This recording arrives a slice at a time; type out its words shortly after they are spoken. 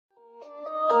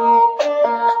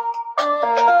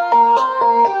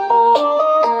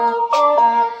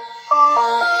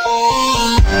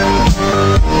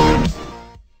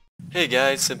Hey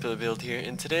guys, Simple Build here,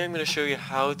 and today I'm going to show you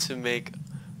how to make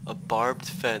a barbed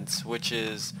fence, which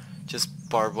is just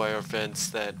barbed wire fence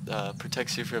that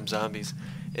protects you from zombies.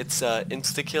 It's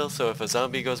insta-kill, so if a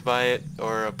zombie goes by it,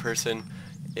 or a person,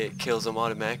 it kills them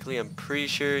automatically. I'm pretty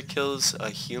sure it kills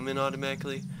a human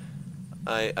automatically.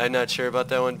 I'm not sure about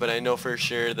that one, but I know for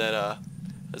sure that a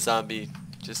zombie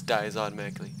just dies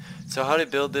automatically. So how to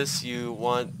build this: you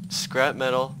want scrap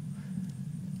metal,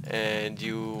 and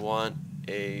you want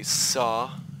a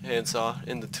hand saw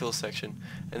in the tool section,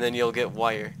 and then you'll get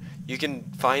wire. You can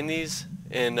find these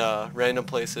in random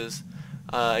places.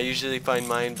 I usually find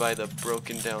mine by the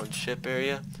broken down ship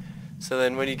area. So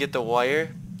then when you get the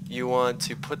wire, you want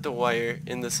to put the wire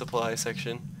in the supply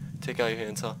section, take out your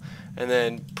handsaw, and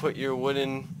then put your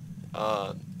wooden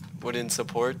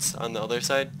supports on the other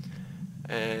side.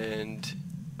 And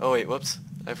oh wait, whoops,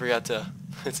 I forgot to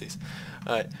let's see.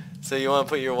 Alright, so you want to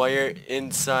put your wire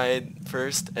inside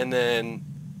first, and then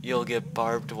you'll get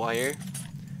barbed wire,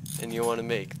 and you want to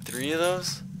make 3 of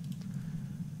those.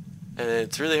 And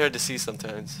it's really hard to see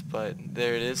sometimes, but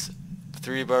there it is,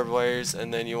 3 barbed wires.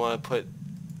 And then you want to put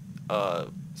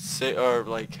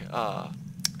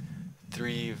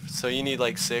 3, so you need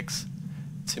like 6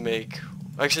 to make,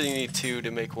 actually you need 2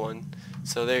 to make 1.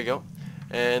 So there you go,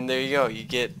 and there you go, you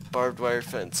get barbed wire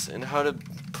fence. And how to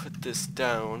put this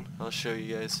down, I'll show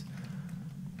you guys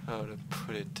how to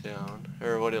put it down,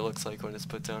 or what it looks like when it's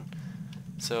put down.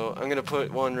 So I'm gonna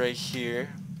put one right here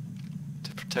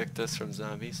to protect us from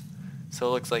zombies, so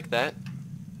it looks like that.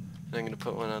 And I'm gonna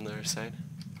put one on the other side.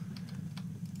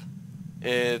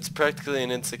 It's practically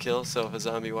an insta-kill, so if a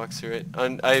zombie walks through it,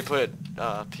 I put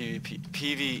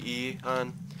PvE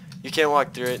on. You can't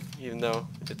walk through it, even though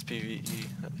it's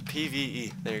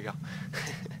PvE, there you go.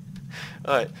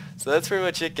 Alright, so that's pretty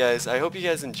much it, guys. I hope you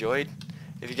guys enjoyed.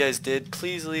 If you guys did,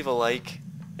 please leave a like,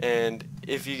 and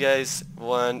if you guys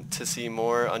want to see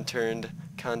more Unturned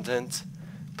content,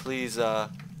 please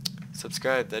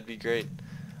subscribe. That'd be great.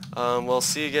 We'll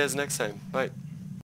see you guys next time. Bye.